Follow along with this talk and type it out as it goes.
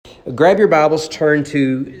Grab your Bibles, turn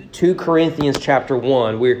to 2 Corinthians chapter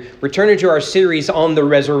 1. We're returning to our series on the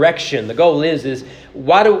resurrection. The goal is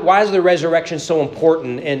why is the resurrection so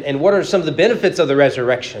important, and what are some of the benefits of the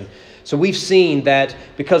resurrection? So we've seen that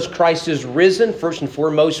because Christ is risen, first and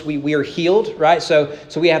foremost, we are healed, right? So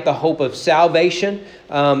we have the hope of salvation,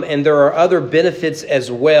 and there are other benefits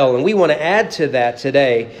as well. And we want to add to that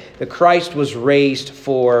today that Christ was raised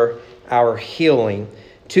for our healing.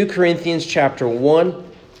 2 Corinthians chapter 1.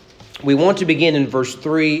 We want to begin in verse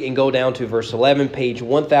 3 and go down to verse 11, page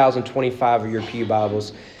 1025 of your Pew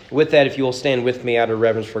Bibles. With that, if you will stand with me out of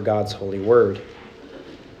reverence for God's holy word.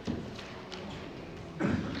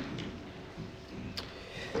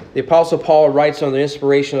 The Apostle Paul writes on the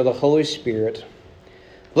inspiration of the Holy Spirit,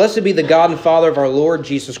 "Blessed be the God and Father of our Lord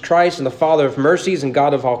Jesus Christ, and the Father of mercies and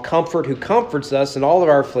God of all comfort, who comforts us in all of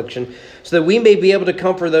our affliction, so that we may be able to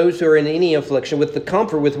comfort those who are in any affliction with the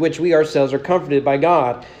comfort with which we ourselves are comforted by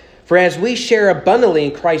God. For as we share abundantly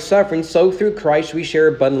in Christ's suffering, so through Christ we share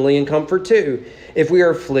abundantly in comfort too. If we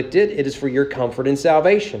are afflicted, it is for your comfort and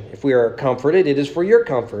salvation. If we are comforted, it is for your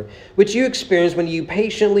comfort, which you experience when you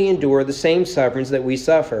patiently endure the same sufferings that we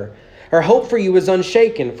suffer. Our hope for you is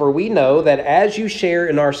unshaken, for we know that as you share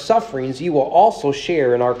in our sufferings, you will also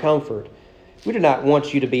share in our comfort. We do not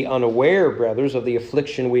want you to be unaware, brothers, of the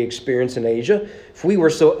affliction we experienced in Asia, for we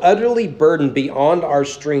were so utterly burdened beyond our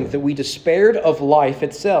strength that we despaired of life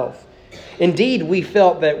itself. Indeed, we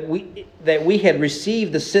felt that we had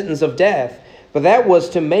received the sentence of death, but that was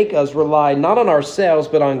to make us rely not on ourselves,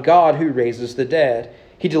 but on God who raises the dead.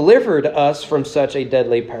 He delivered us from such a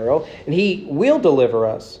deadly peril, and He will deliver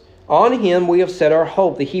us. On Him we have set our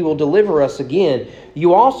hope that He will deliver us again.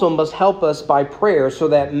 You also must help us by prayer, so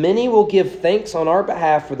that many will give thanks on our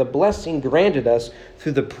behalf for the blessing granted us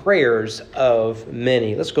through the prayers of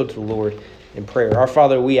many." Let's go to the Lord in prayer. Our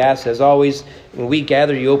Father, we ask, as always, when we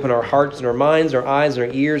gather, you open our hearts and our minds, our eyes and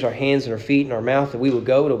our ears, our hands and our feet and our mouth, that we would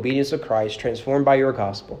go in obedience of Christ, transformed by your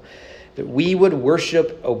gospel, that we would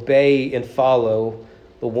worship, obey, and follow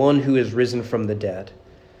the one who is risen from the dead.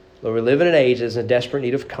 Lord, we live in an age that is in desperate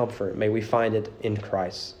need of comfort. May we find it in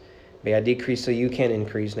Christ. May I decrease so you can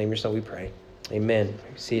increase. Name your Son, we pray. Amen. Be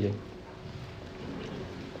seated.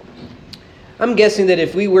 I'm guessing that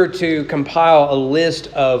if we were to compile a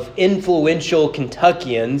list of influential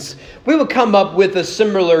Kentuckians, we would come up with a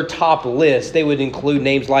similar top list. They would include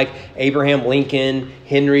names like Abraham Lincoln,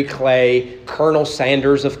 Henry Clay, Colonel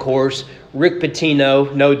Sanders, of course, Rick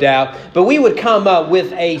Pitino, no doubt. But we would come up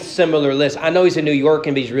with a similar list. I know he's a New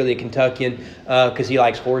Yorker, but he's really a Kentuckian because he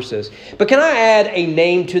likes horses. But can I add a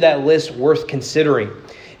name to that list worth considering?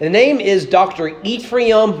 And the name is Dr.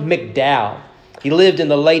 Ephraim McDowell. He lived in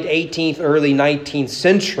the late 18th, early 19th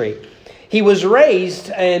century. He was raised,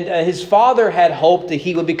 and his father had hoped that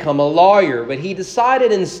he would become a lawyer, but he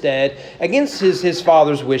decided instead, against his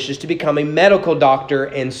father's wishes, to become a medical doctor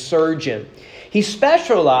and surgeon. He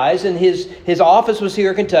specialized, and his office was here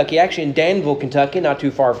in Kentucky, actually in Danville, Kentucky, not too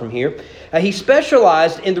far from here. He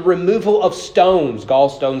specialized in the removal of stones,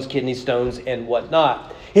 gallstones, kidney stones, and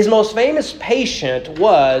whatnot. His most famous patient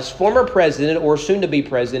was former president, or soon-to-be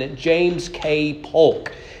president, James K.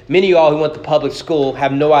 Polk. Many of you all who went to public school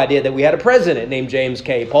have no idea that we had a president named James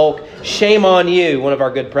K. Polk. Shame on you, one of our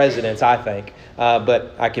good presidents, I think.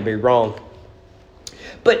 But I could be wrong.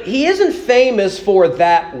 But he isn't famous for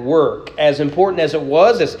that work, as important as it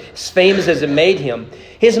was, as famous as it made him.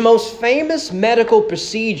 His most famous medical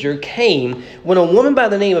procedure came when a woman by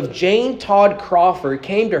the name of Jane Todd Crawford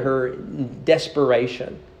came to her in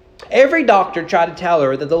desperation. Every doctor tried to tell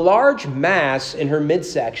her that the large mass in her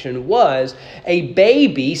midsection was a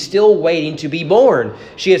baby still waiting to be born.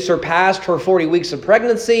 She had surpassed her 40 weeks of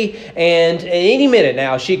pregnancy, and at any minute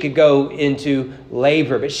now she could go into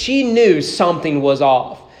labor. But she knew something was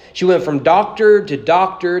off. She went from doctor to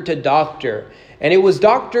doctor to doctor. And it was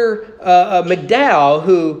Dr. McDowell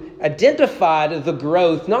who identified the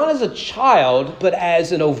growth not as a child, but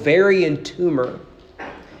as an ovarian tumor.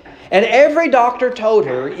 And every doctor told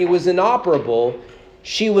her it was inoperable.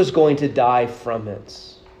 She was going to die from it.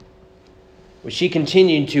 But she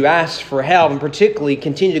continued to ask for help, and particularly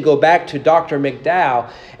continued to go back to Dr. McDowell.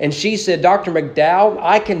 And she said, "Dr. McDowell,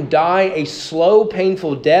 I can die a slow,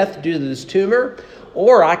 painful death due to this tumor,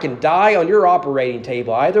 or I can die on your operating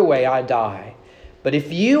table. Either way, I die. But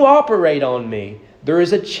if you operate on me, there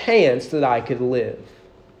is a chance that I could live."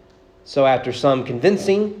 So after some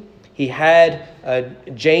convincing, he had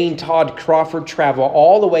Jane Todd Crawford travel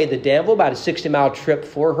all the way to Danville, about a 60-mile trip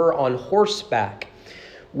for her on horseback,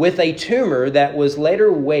 with a tumor that was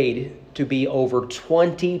later weighed to be over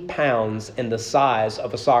 20 pounds and the size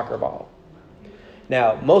of a soccer ball.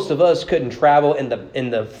 Now, most of us couldn't travel in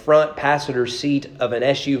the front passenger seat of an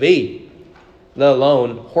SUV, let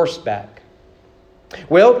alone horseback.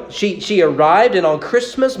 Well, she arrived, and on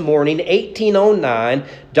Christmas morning, 1809,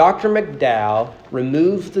 Dr. McDowell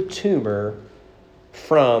removed the tumor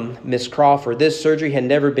from Miss Crawford. This surgery had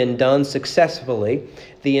never been done successfully.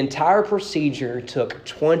 The entire procedure took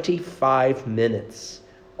 25 minutes.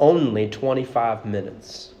 Only 25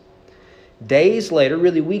 minutes. Days later,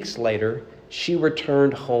 really weeks later, she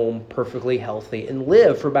returned home perfectly healthy and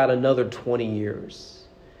lived for about another 20 years.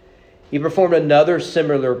 He performed another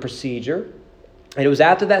similar procedure, and it was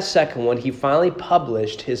after that second one he finally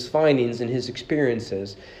published his findings and his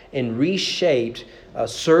experiences and reshaped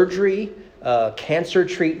surgery, cancer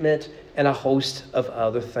treatment, and a host of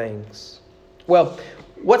other things. Well,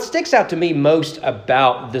 what sticks out to me most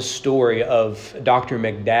about the story of Dr.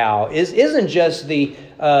 McDowell isn't just the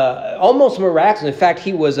almost miraculous. In fact,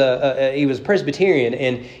 he was Presbyterian,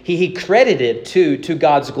 and he credited to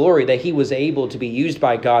God's glory that he was able to be used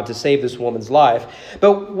by God to save this woman's life.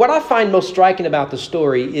 But what I find most striking about the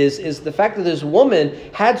story is the fact that this woman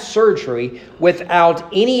had surgery without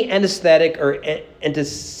any anesthetic or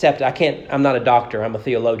antiseptic. I'm not a doctor. I'm a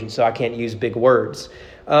theologian, so I can't use big words.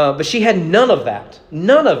 But she had none of that.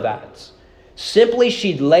 None of that. Simply,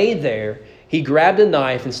 she'd lay there. He grabbed a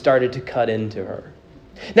knife and started to cut into her.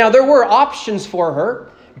 Now, there were options for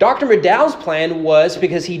her. Dr. McDowell's plan was,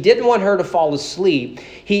 because he didn't want her to fall asleep,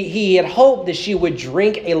 he had hoped that she would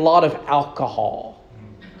drink a lot of alcohol.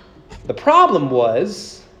 The problem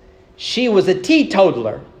was, she was a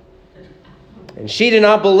teetotaler. And she did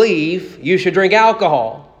not believe you should drink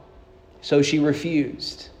alcohol. So she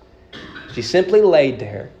refused. She simply laid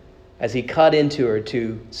there as he cut into her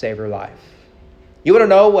to save her life. You want to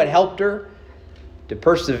know what helped her to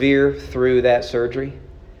persevere through that surgery?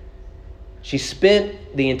 She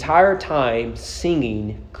spent the entire time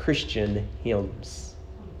singing Christian hymns.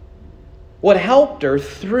 What helped her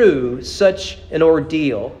through such an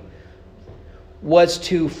ordeal was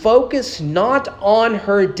to focus not on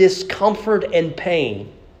her discomfort and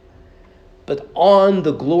pain, but on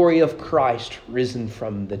the glory of Christ risen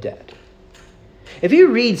from the dead. If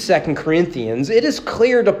you read 2 Corinthians, it is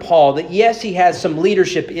clear to Paul that yes, he has some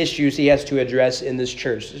leadership issues he has to address in this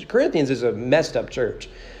church. Corinthians is a messed up church.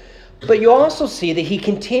 But you also see that he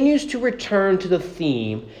continues to return to the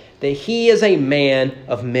theme that he is a man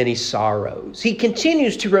of many sorrows. He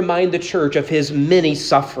continues to remind the church of his many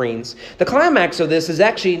sufferings. The climax of this is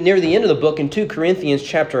actually near the end of the book in 2 Corinthians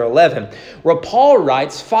chapter 11, where Paul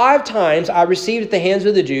writes, 5 times I received at the hands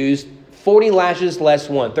of the Jews 40 lashes less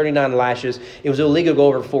 1, 39 lashes. It was illegal to go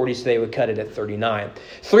over 40, so they would cut it at 39.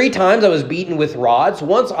 3 times I was beaten with rods.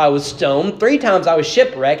 Once I was stoned. 3 times I was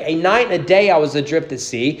shipwrecked. A night and a day I was adrift at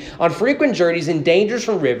sea. On frequent journeys in dangers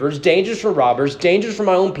from rivers, dangers from robbers, dangers from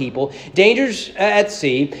my own people, dangers at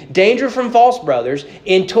sea, danger from false brothers,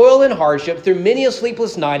 in toil and hardship, through many a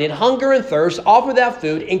sleepless night, in hunger and thirst, oft without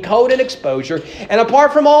food, in cold and exposure. And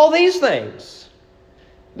apart from all these things,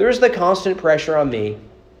 there's the constant pressure on me,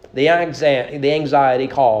 the anxiety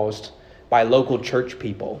caused by local church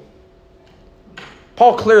people.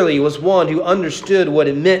 Paul clearly was one who understood what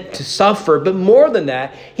it meant to suffer, but more than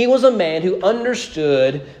that, he was a man who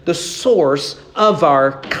understood the source of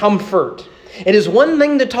our comfort. It is one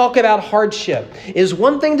thing to talk about hardship. It is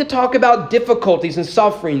one thing to talk about difficulties and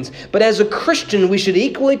sufferings. But as a Christian, we should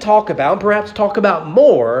equally talk about, perhaps talk about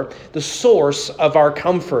more, the source of our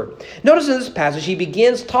comfort. Notice in this passage, he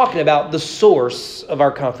begins talking about the source of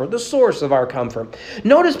our comfort. The source of our comfort.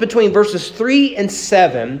 Notice between verses 3 and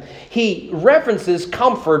 7, he references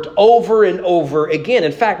comfort over and over again.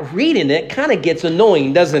 In fact, reading it kind of gets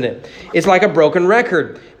annoying, doesn't it? It's like a broken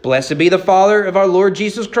record. Blessed be the Father of our Lord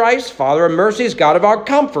Jesus Christ, Father of mercies, God of our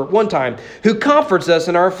comfort, one time, who comforts us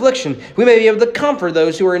in our affliction. We may be able to comfort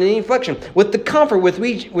those who are in any affliction with the comfort with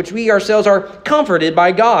which we ourselves are comforted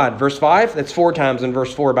by God. Verse 5, that's 4 times in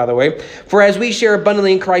verse 4, by the way. For as we share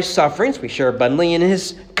abundantly in Christ's sufferings, we share abundantly in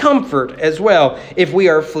his comfort as well. If we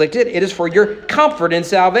are afflicted, it is for your comfort and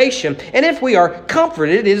salvation. And if we are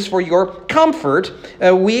comforted, it is for your comfort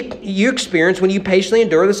you experience when you patiently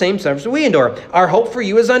endure the same sufferings we endure. Our hope for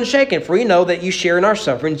you is unshaken, for we know that you share in our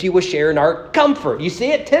sufferings, you will share in our comfort. You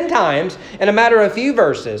see it 10 times in a matter of a few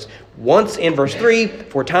verses. Once in verse 3,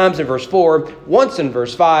 4 times in verse 4, once in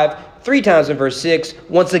verse 5, 3 times in verse 6,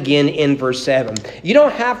 once again in verse 7. You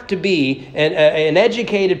don't have to be an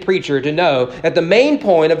educated preacher to know that the main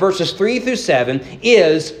point of verses 3 through 7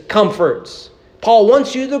 is comforts. Paul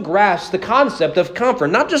wants you to grasp the concept of comfort,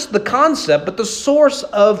 not just the concept, but the source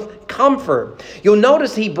of comfort. You'll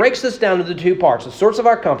notice he breaks this down into two parts. The source of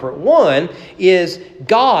our comfort. One is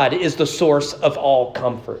God is the source of all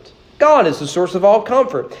comfort. God is the source of all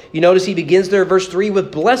comfort. You notice he begins there, verse 3,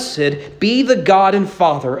 with "Blessed be the God and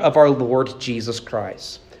Father of our Lord Jesus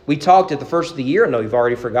Christ." We talked at the first of the year, I know you've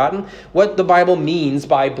already forgotten, what the Bible means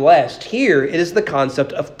by blessed. Here, it is the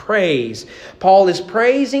concept of praise. Paul is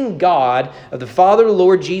praising God, of the Father,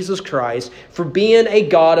 Lord Jesus Christ, for being a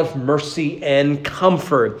God of mercy and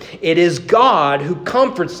comfort. It is God who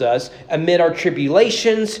comforts us amid our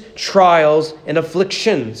tribulations, trials, and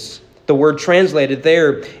afflictions. The word translated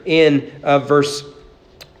there in verse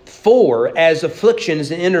 4 as affliction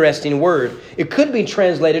is an interesting word. It could be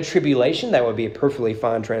translated tribulation. That would be a perfectly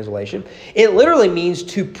fine translation. It literally means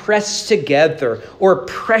to press together or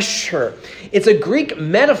pressure. It's a Greek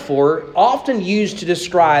metaphor often used to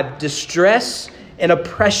describe distress and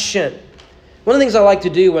oppression. One of the things I like to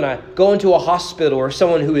do when I go into a hospital or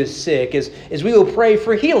someone who is sick is we will pray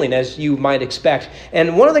for healing, as you might expect.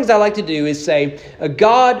 And one of the things I like to do is say,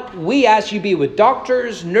 God, we ask you to be with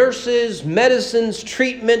doctors, nurses, medicines,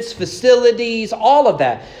 treatments, facilities, all of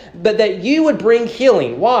that. But that you would bring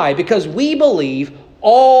healing. Why? Because we believe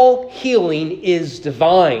all healing is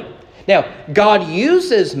divine. Now, God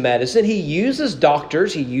uses medicine, He uses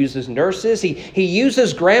doctors, He uses nurses, He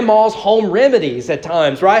uses grandma's home remedies at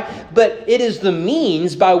times, right? But it is the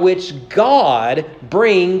means by which God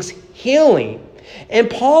brings healing. And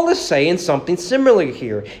Paul is saying something similar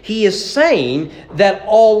here. He is saying that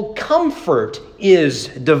all comfort is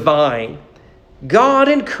divine. God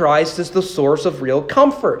in Christ is the source of real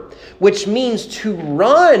comfort, which means to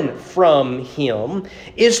run from Him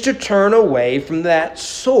is to turn away from that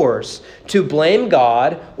source. To blame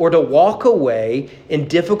God or to walk away in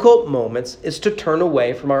difficult moments is to turn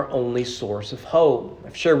away from our only source of hope.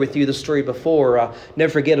 I've shared with you the story before. I'll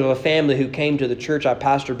never forget of a family who came to the church I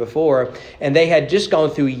pastored before, and they had just gone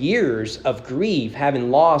through years of grief,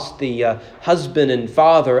 having lost the husband and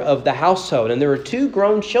father of the household. And there were two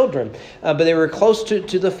grown children, but they were close to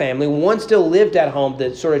the family. One still lived at home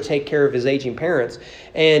to sort of take care of his aging parents.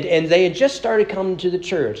 And they had just started coming to the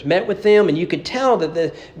church, met with them, and you could tell that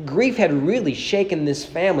the grief had really shaken this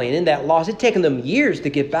family. And in that loss, it had taken them years to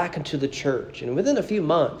get back into the church. And within a few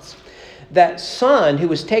months, that son who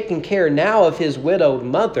was taking care now of his widowed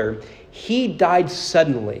mother, he died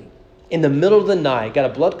suddenly in the middle of the night, got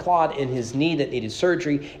a blood clot in his knee that needed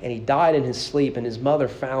surgery, and he died in his sleep, and his mother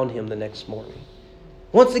found him the next morning.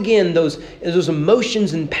 Once again, those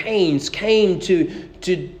emotions and pains came to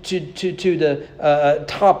the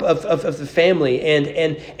top of the family,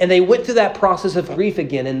 and they went through that process of grief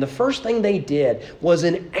again. And the first thing they did was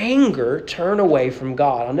in anger turn away from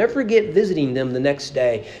God. I'll never forget visiting them the next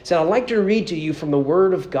day. Said, I'd like to read to you from the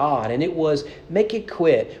Word of God, and it was, make it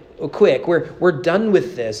quick. We're done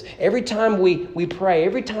with this. Every time we pray,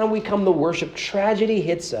 every time we come to worship, tragedy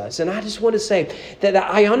hits us. And I just want to say that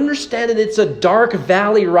I understand that it's a dark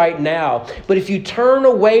valley right now. But if you turn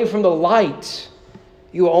away from the light,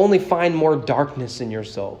 you will only find more darkness in your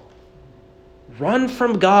soul. Run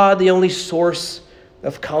from God, the only source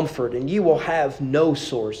of comfort, and you will have no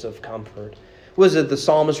source of comfort. Was it the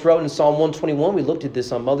psalmist wrote in Psalm 121? We looked at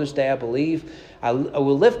this on Mother's Day, I believe. I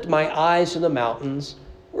will lift my eyes to the mountains.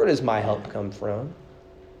 Where does my help come from?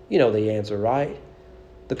 You know the answer, right?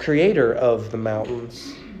 The Creator of the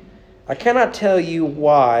mountains. I cannot tell you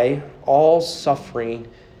why all suffering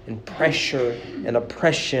and pressure and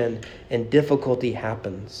oppression and difficulty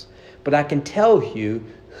happens, but I can tell you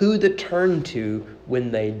who to turn to when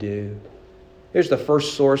they do. Here's the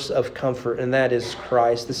first source of comfort, and that is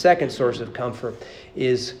Christ. The second source of comfort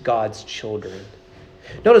is God's children.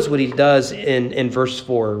 Notice what he does in verse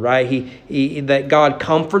 4, right? That God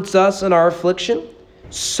comforts us in our affliction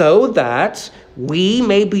so that we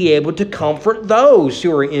may be able to comfort those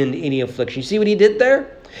who are in any affliction. You see what he did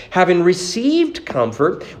there? Having received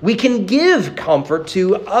comfort, we can give comfort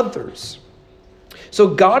to others. So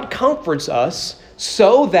God comforts us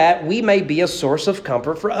so that we may be a source of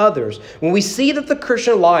comfort for others. When we see that the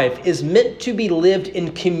Christian life is meant to be lived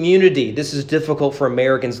in community, this is difficult for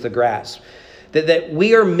Americans to grasp. That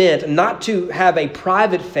we are meant not to have a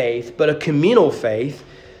private faith, but a communal faith.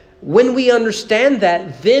 When we understand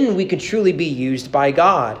that, then we can truly be used by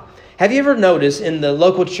God. Have you ever noticed in the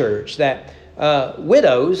local church that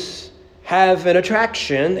widows have an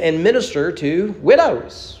attraction and minister to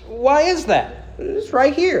widows? Why is that? It's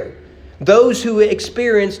right here. Those who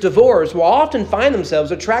experience divorce will often find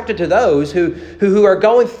themselves attracted to those who are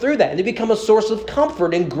going through that, and they become a source of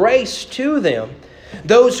comfort and grace to them.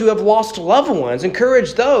 Those who have lost loved ones,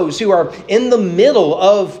 encourage those who are in the middle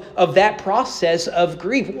of that process of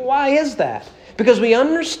grief. Why is that? Because we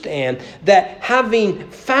understand that having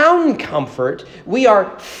found comfort, we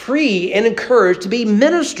are free and encouraged to be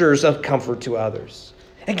ministers of comfort to others.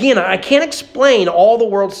 Again, I can't explain all the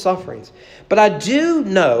world's sufferings, but I do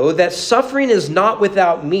know that suffering is not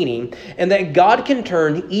without meaning and that God can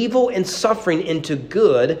turn evil and suffering into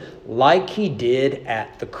good like He did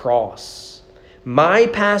at the cross. My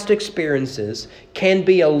past experiences can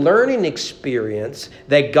be a learning experience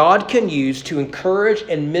that God can use to encourage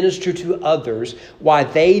and minister to others while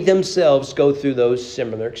they themselves go through those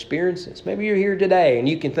similar experiences. Maybe you're here today and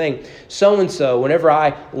you can think, so-and-so, whenever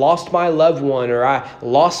I lost my loved one or I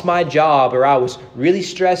lost my job or I was really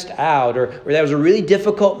stressed out or that was a really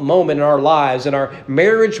difficult moment in our lives and our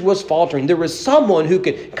marriage was faltering, there was someone who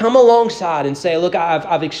could come alongside and say, look,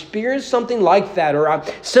 I've experienced something like that, or I'm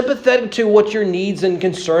sympathetic to what your needs and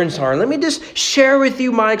concerns are. And let me just share with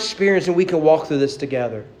you my experience and we can walk through this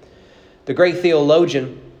together. The great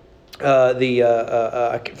theologian,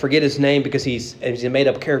 I forget his name because he's a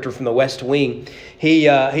made-up character from the West Wing. He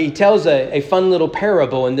tells a fun little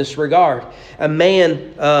parable in this regard. A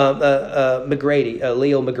man, McGrady,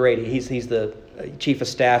 Leo McGrady, he's the chief of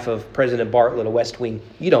staff of President Bartlett of West Wing.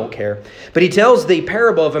 You don't care. But he tells the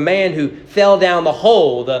parable of a man who fell down the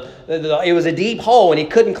hole. It was a deep hole and he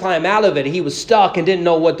couldn't climb out of it. He was stuck and didn't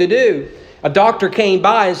know what to do. A doctor came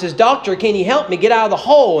by and says, "Doctor, can you help me get out of the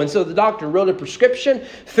hole?" And so the doctor wrote a prescription,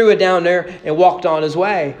 threw it down there, and walked on his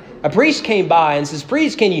way. A priest came by and says,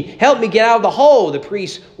 "Priest, can you help me get out of the hole?" The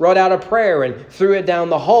priest wrote out a prayer and threw it down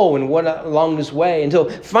the hole and went along his way until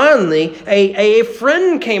finally a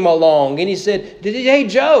friend came along and he said, "Hey,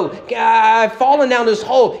 Joe, I've fallen down this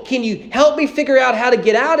hole. Can you help me figure out how to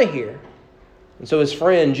get out of here?" And so his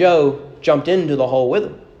friend Joe jumped into the hole with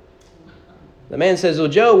him. The man says, "Well,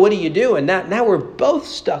 Joe, what are you doing? Now we're both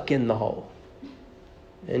stuck in the hole."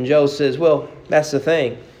 And Joe says, "Well, that's the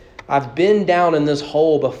thing. I've been down in this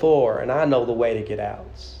hole before, and I know the way to get out."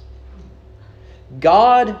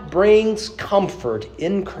 God brings comfort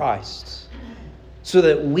in Christ so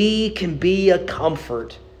that we can be a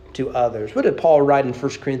comfort to others. What did Paul write in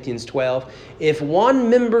 1 Corinthians 12? If one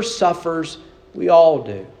member suffers, we all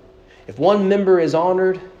do. If one member is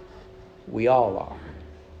honored, we all are.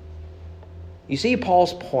 You see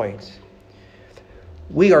Paul's point.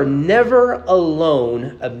 We are never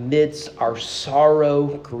alone amidst our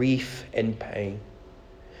sorrow, grief, and pain.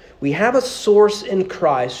 We have a source in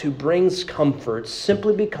Christ who brings comfort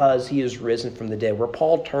simply because He is risen from the dead, where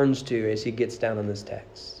Paul turns to as he gets down in this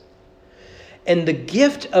text. And the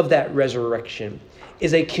gift of that resurrection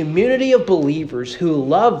is a community of believers who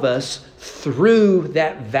love us through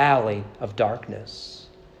that valley of darkness.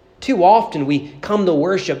 Too often we come to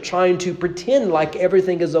worship trying to pretend like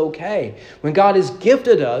everything is okay, when God has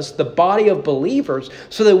gifted us the body of believers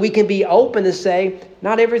so that we can be open to say,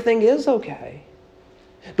 not everything is okay.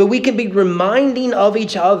 But we can be reminding of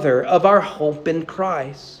each other of our hope in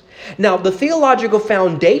Christ. Now, the theological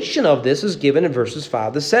foundation of this is given in verses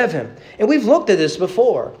 5 to 7. And we've looked at this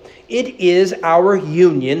before. It is our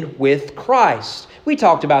union with Christ. We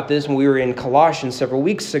talked about this when we were in Colossians several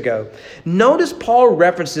weeks ago. Notice Paul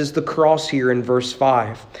references the cross here in verse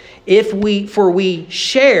 5. For we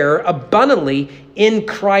share abundantly in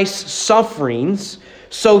Christ's sufferings,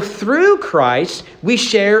 so through Christ we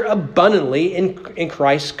share abundantly in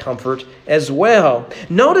Christ's comfort as well.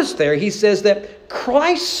 Notice there he says that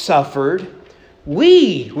Christ suffered,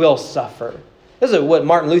 we will suffer. This is what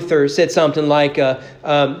Martin Luther said, something like,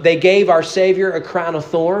 they gave our Savior a crown of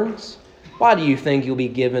thorns. Why do you think you'll be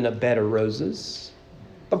given a bed of roses?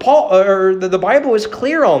 The Bible is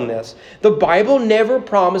clear on this. The Bible never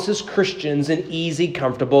promises Christians an easy,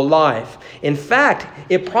 comfortable life. In fact,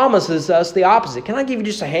 it promises us the opposite. Can I give you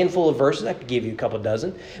just a handful of verses? I could give you a couple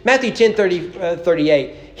dozen. Matthew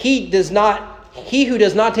 10:38. He who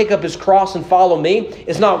does not take up his cross and follow me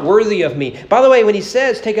is not worthy of me. By the way, when he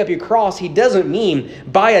says take up your cross, he doesn't mean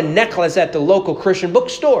buy a necklace at the local Christian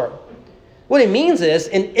bookstore. What it means is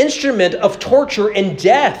an instrument of torture and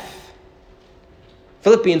death.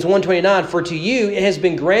 Philippians 1:29, for to you it has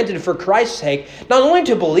been granted for Christ's sake, not only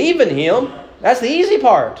to believe in Him, that's the easy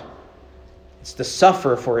part. It's to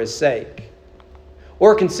suffer for His sake.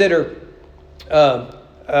 Or consider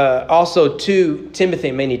also 2 Timothy,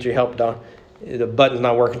 I may need your help, Don. The button's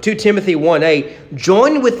not working. 2 Timothy 1:8,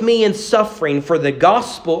 join with me in suffering for the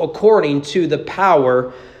gospel according to the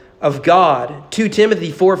power of God. 2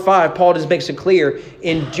 Timothy 4:5, Paul just makes it clear,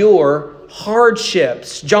 endure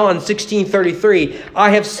hardships. John 16:33,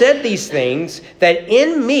 I have said these things that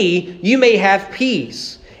in me you may have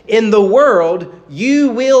peace. In the world, you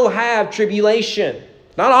will have tribulation.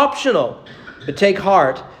 Not optional, but take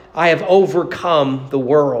heart. I have overcome the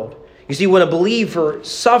world. You see, when a believer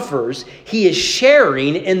suffers, he is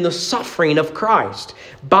sharing in the suffering of Christ.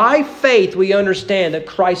 By faith, we understand that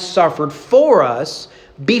Christ suffered for us,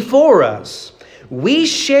 before us. We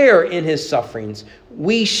share in his sufferings.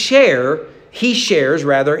 He shares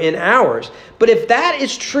in ours. But if that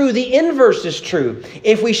is true, the inverse is true.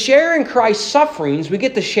 If we share in Christ's sufferings, we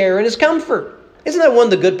get to share in his comfort. Isn't that one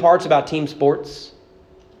of the good parts about team sports?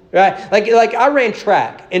 Right? Like I ran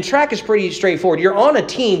track, and track is pretty straightforward. You're on a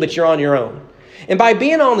team, but you're on your own. And by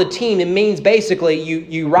being on the team, it means basically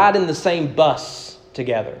you ride in the same bus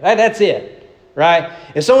together. That's it, right?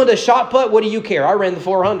 If someone does shot put, what do you care? I ran the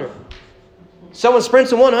 400. Someone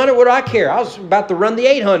sprints the 100, what do I care? I was about to run the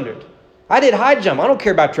 800. I did high jump. I don't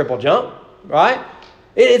care about triple jump, right?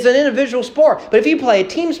 It's an individual sport. But if you play a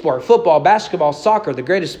team sport, football, basketball, soccer, the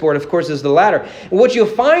greatest sport, of course, is the latter. And what you'll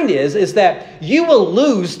find is that you will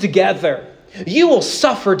lose together. You will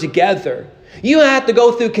suffer together. You have to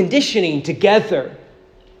go through conditioning together.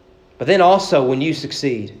 But then also when you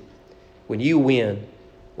succeed, when you win,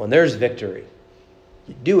 when there's victory,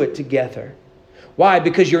 you do it together. Why?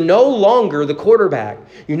 Because you're no longer the quarterback.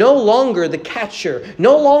 You're no longer the catcher.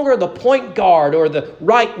 No longer the point guard or the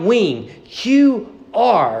right wing. You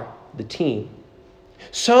are the team.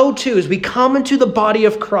 So too, as we come into the body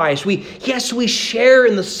of Christ, we share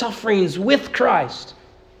in the sufferings with Christ.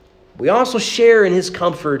 We also share in his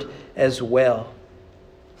comfort as well.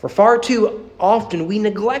 For far too often, we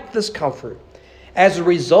neglect this comfort. As a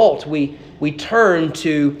result, we turn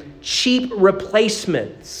to cheap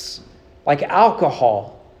replacements like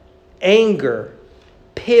alcohol, anger,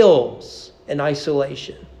 pills, and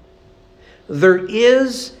isolation. There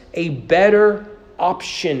is a better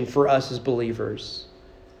option for us as believers.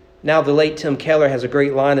 Now, the late Tim Keller has a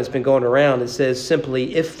great line that's been going around. It says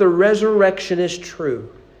simply, if the resurrection is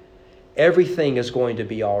true, everything is going to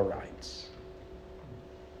be all right.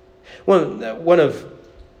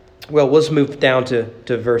 Let's move down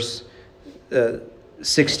to verse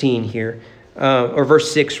 16 here, or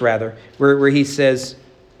verse 6 rather, where he says,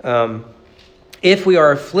 if we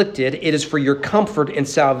are afflicted, it is for your comfort and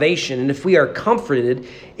salvation. And if we are comforted,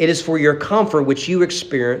 it is for your comfort which you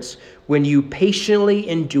experience when you patiently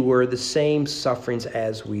endure the same sufferings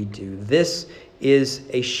as we do. This is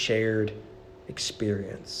a shared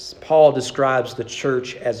experience. Paul describes the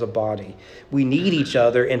church as a body. We need each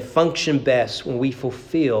other and function best when we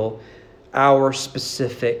fulfill our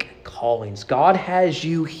specific callings. God has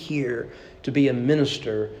you here to be a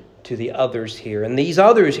minister to the others here. And these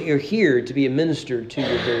others are here to be a minister to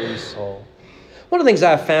your very soul. One of the things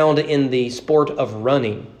I've found in the sport of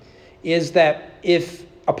running is that if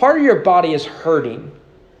a part of your body is hurting,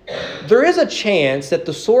 there is a chance that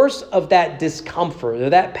the source of that discomfort or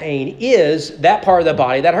that pain is that part of the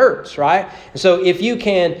body that hurts, right? And so if you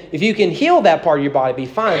can heal that part of your body, be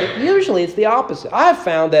fine. But usually it's the opposite. I've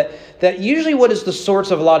found that usually what is the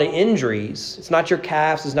source of a lot of injuries, it's not your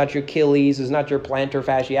calves, it's not your Achilles, it's not your plantar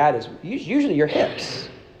fasciitis, usually your hips.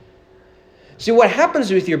 See, what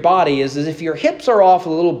happens with your body is if your hips are off a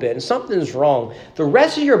little bit and something's wrong, the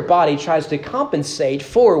rest of your body tries to compensate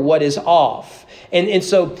for what is off. And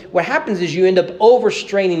so what happens is you end up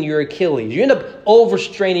overstraining your Achilles. You end up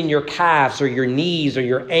overstraining your calves or your knees or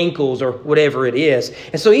your ankles or whatever it is.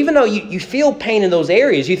 And so even though you feel pain in those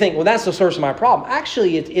areas, you think, well, that's the source of my problem.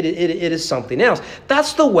 Actually, it is something else.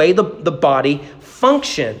 That's the way the body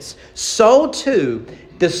functions. So too,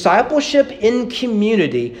 discipleship in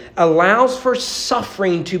community allows for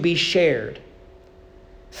suffering to be shared.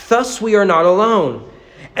 Thus, we are not alone.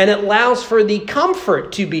 And it allows for the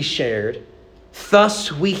comfort to be shared.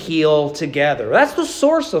 Thus, we heal together. That's the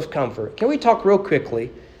source of comfort. Can we talk real quickly?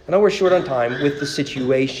 I know we're short on time with the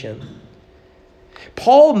situation.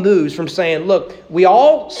 Paul moves from saying, look, we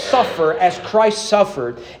all suffer as Christ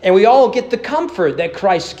suffered, and we all get the comfort that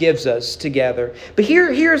Christ gives us together. But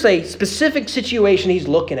here's a specific situation he's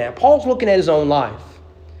looking at. Paul's looking at his own life.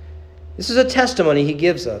 This is a testimony he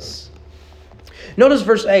gives us. Notice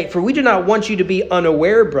verse 8, for we do not want you to be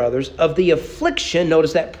unaware, brothers, of the affliction,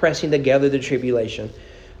 notice that pressing together the tribulation,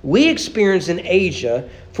 we experienced in Asia,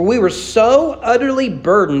 for we were so utterly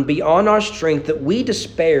burdened beyond our strength that we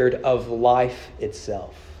despaired of life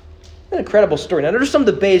itself. An incredible story. Now, there's some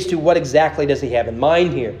debate as to what exactly does he have in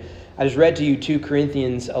mind here. I just read to you 2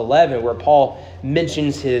 Corinthians 11, where Paul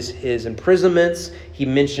mentions his imprisonments. He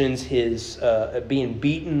mentions his being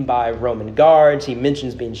beaten by Roman guards. He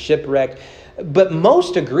mentions being shipwrecked. But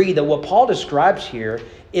most agree that what Paul describes here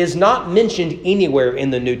is not mentioned anywhere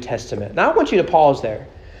in the New Testament. Now, I want you to pause there.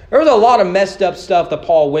 There was a lot of messed up stuff that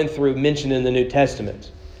Paul went through mentioned in the New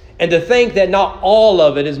Testament. And to think that not all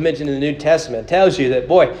of it is mentioned in the New Testament tells you that,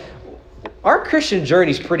 boy, our Christian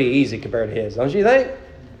journey is pretty easy compared to his, don't you think?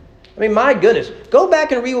 I mean, my goodness. Go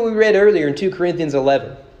back and read what we read earlier in 2 Corinthians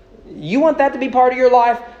 11. You want that to be part of your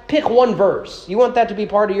life? Pick one verse. You want that to be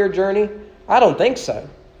part of your journey? I don't think so.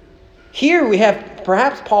 Here we have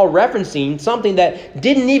perhaps Paul referencing something that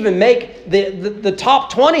didn't even make the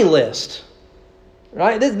top 20 list.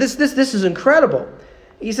 Right? This is incredible.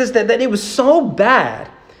 He says that it was so bad,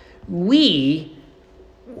 we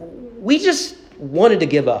just wanted to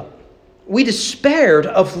give up. We despaired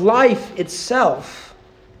of life itself.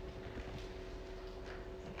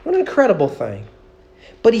 What an incredible thing.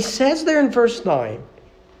 But he says there in verse 9,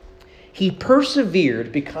 he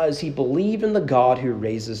persevered because he believed in the God who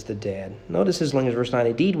raises the dead. Notice his language, verse 9.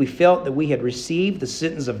 Indeed, we felt that we had received the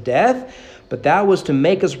sentence of death, but that was to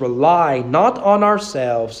make us rely not on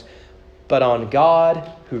ourselves, but on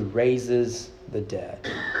God who raises the dead.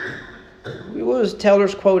 What was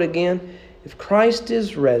Teller's quote again? If Christ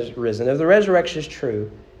is risen, if the resurrection is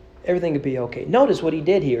true, everything could be okay. Notice what he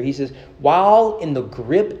did here. He says, while in the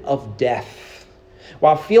grip of death,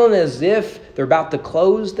 while feeling as if they're about to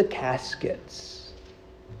close the caskets,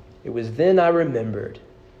 it was then I remembered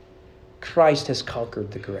Christ has conquered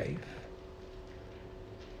the grave.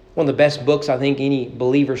 One of the best books I think any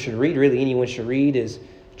believer should read, really anyone should read, is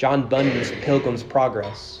John Bunyan's Pilgrim's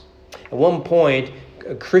Progress. At one point,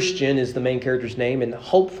 Christian is the main character's name, and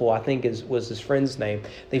Hopeful, I think, was his friend's name.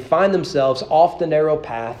 They find themselves off the narrow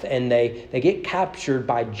path, and they get captured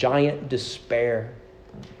by giant despair.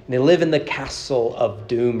 And they live in the castle of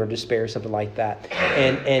doom or despair, something like that.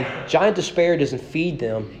 And giant despair doesn't feed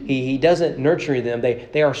them. He doesn't nurture them.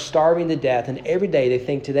 They are starving to death, and every day they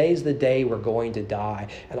think today's the day we're going to die.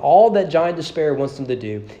 And all that giant despair wants them to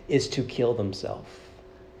do is to kill themselves.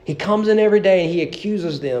 He comes in every day and he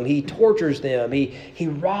accuses them. He tortures them. He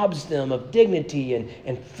robs them of dignity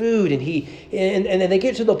and food. And then they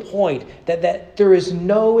get to the point that there is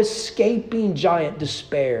no escaping giant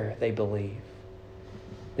despair, they believe.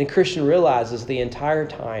 Then Christian realizes the entire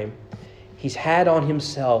time he's had on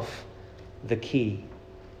himself the key.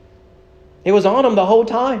 It was on him the whole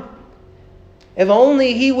time. If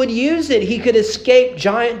only he would use it, he could escape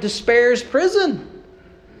giant despair's prison.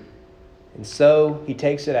 And so he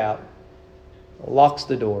takes it out, locks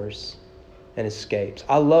the doors, and escapes.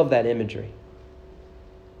 I love that imagery.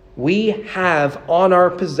 We have on our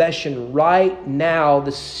possession right now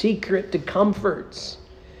the secret to comforts.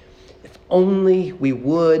 If only we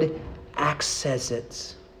would access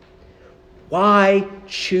it. Why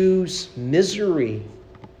choose misery?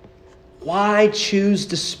 Why choose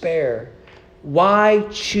despair? Why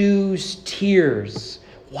choose tears?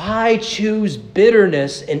 Why choose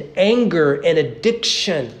bitterness and anger and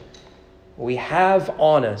addiction? We have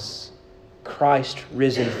on us Christ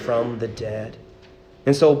risen from the dead.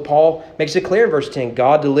 And so Paul makes it clear in verse 10,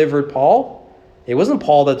 God delivered Paul. It wasn't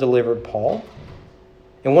Paul that delivered Paul.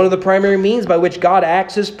 And one of the primary means by which God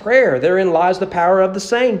acts is prayer. Therein lies the power of the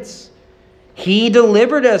saints. He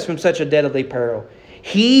delivered us from such a deadly peril.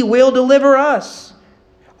 He will deliver us.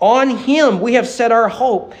 On him we have set our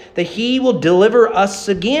hope that he will deliver us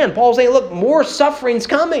again. Paul's saying, look, more suffering's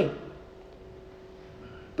coming.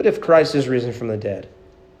 But if Christ is risen from the dead,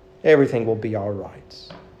 everything will be all right.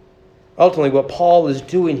 Ultimately, what Paul is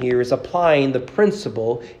doing here is applying the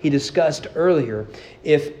principle he discussed earlier.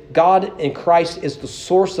 If God in Christ is the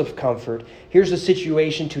source of comfort, here's a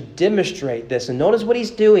situation to demonstrate this. And notice what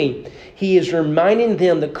he's doing. He is reminding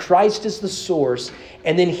them that Christ is the source,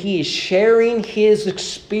 and then he is sharing his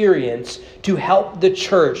experience to help the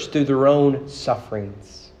church through their own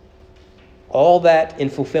sufferings. All that in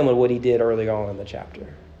fulfillment of what he did early on in the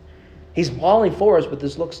chapter. He's modeling for us what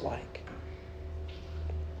this looks like.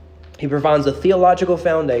 He provides a theological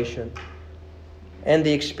foundation and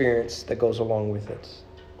the experience that goes along with it.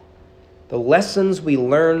 The lessons we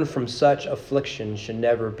learn from such affliction should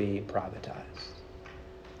never be privatized.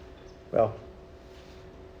 Well,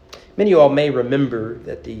 many of you all may remember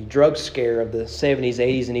that the drug scare of the 70s,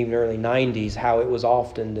 80s, and even early 90s, how it was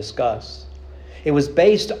often discussed. It was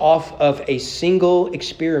based off of a single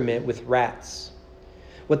experiment with rats.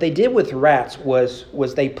 What they did with rats was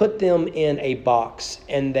they put them in a box,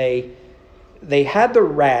 and they had the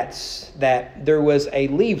rats that there was a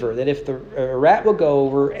lever that if a rat would go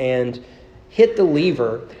over and hit the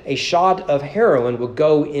lever, a shot of heroin would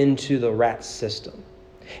go into the rat's system.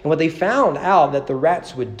 And what they found out that the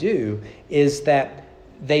rats would do is that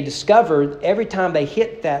they discovered every time they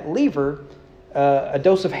hit that lever, a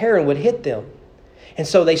dose of heroin would hit them. And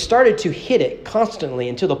so they started to hit it constantly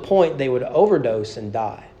until the point they would overdose and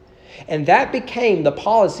die. And that became the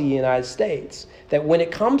policy in the United States, that when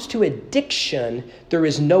it comes to addiction, there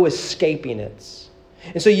is no escaping it.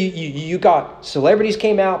 And so you got celebrities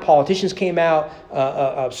came out, politicians came out,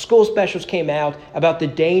 school specials came out about the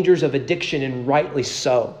dangers of addiction, and rightly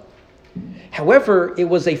so. However, it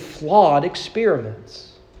was a flawed experiment.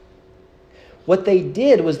 What they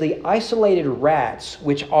did was they isolated rats,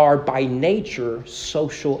 which are by nature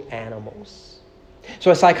social animals.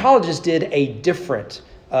 So a psychologist did a different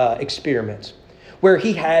experiment where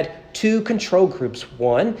he had two control groups.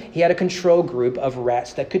 One, he had a control group of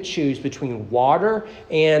rats that could choose between water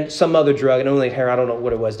and some other drug. And only hair, I don't know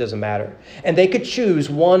what it was, doesn't matter. And they could choose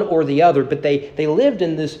one or the other, but they lived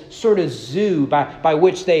in this sort of zoo by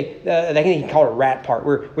which they can call it rat park,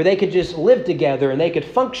 where they could just live together and they could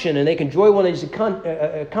function and they could enjoy one another's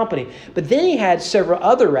company. But then he had several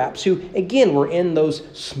other rats who, again, were in those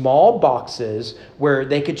small boxes where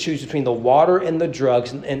they could choose between the water and the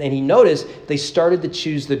drugs. And he noticed they started to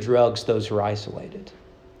choose the drugs, those who were isolated.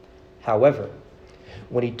 However,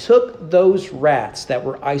 when he took those rats that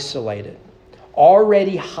were isolated,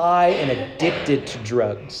 already high and addicted to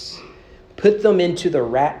drugs, put them into the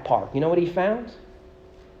rat park, you know what he found?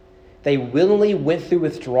 They willingly went through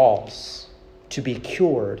withdrawals to be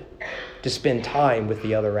cured, to spend time with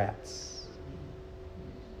the other rats.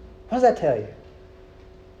 What does that tell you?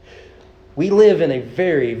 We live in a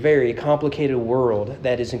very, very complicated world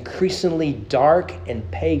that is increasingly dark and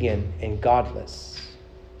pagan and godless.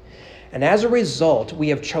 And as a result, we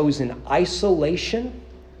have chosen isolation,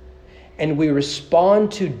 and we respond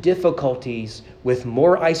to difficulties with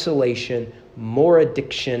more isolation, more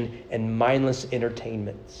addiction, and mindless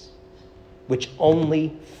entertainments, which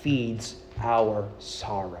only feeds our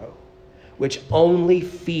sorrow, which only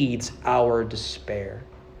feeds our despair.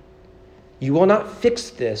 You will not fix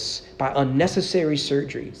this by unnecessary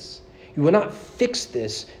surgeries. You will not fix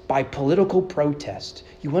this by political protest.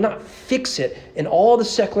 You will not fix it in all the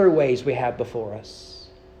secular ways we have before us.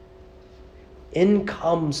 In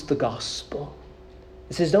comes the gospel.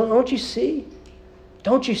 It says, don't you see?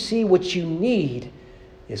 Don't you see what you need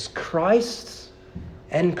is Christ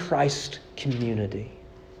and Christ's community.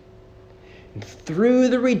 And through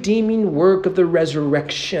the redeeming work of the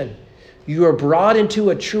resurrection, you are brought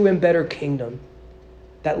into a true and better kingdom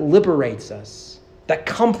that liberates us, that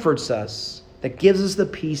comforts us, that gives us the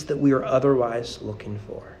peace that we are otherwise looking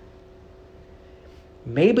for.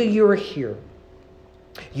 Maybe you're here.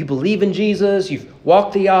 You believe in Jesus, you've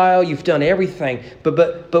walked the aisle, you've done everything,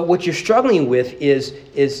 but what you're struggling with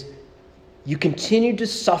is you continue to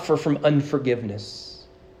suffer from unforgiveness.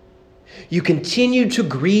 You continue to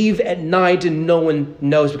grieve at night and no one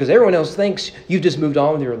knows because everyone else thinks you've just moved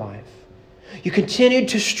on with your life. You continue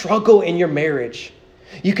to struggle in your marriage.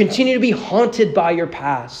 You continue to be haunted by your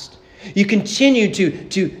past. You continue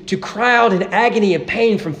to cry out in agony and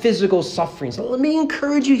pain from physical sufferings. Let me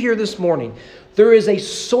encourage you here this morning. There is a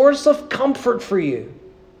source of comfort for you.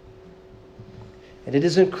 And it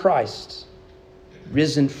is in Christ,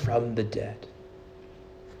 risen from the dead.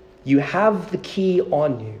 You have the key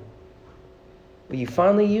on you. Will you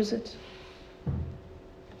finally use it?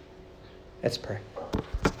 Let's pray.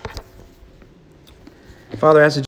 Father, as a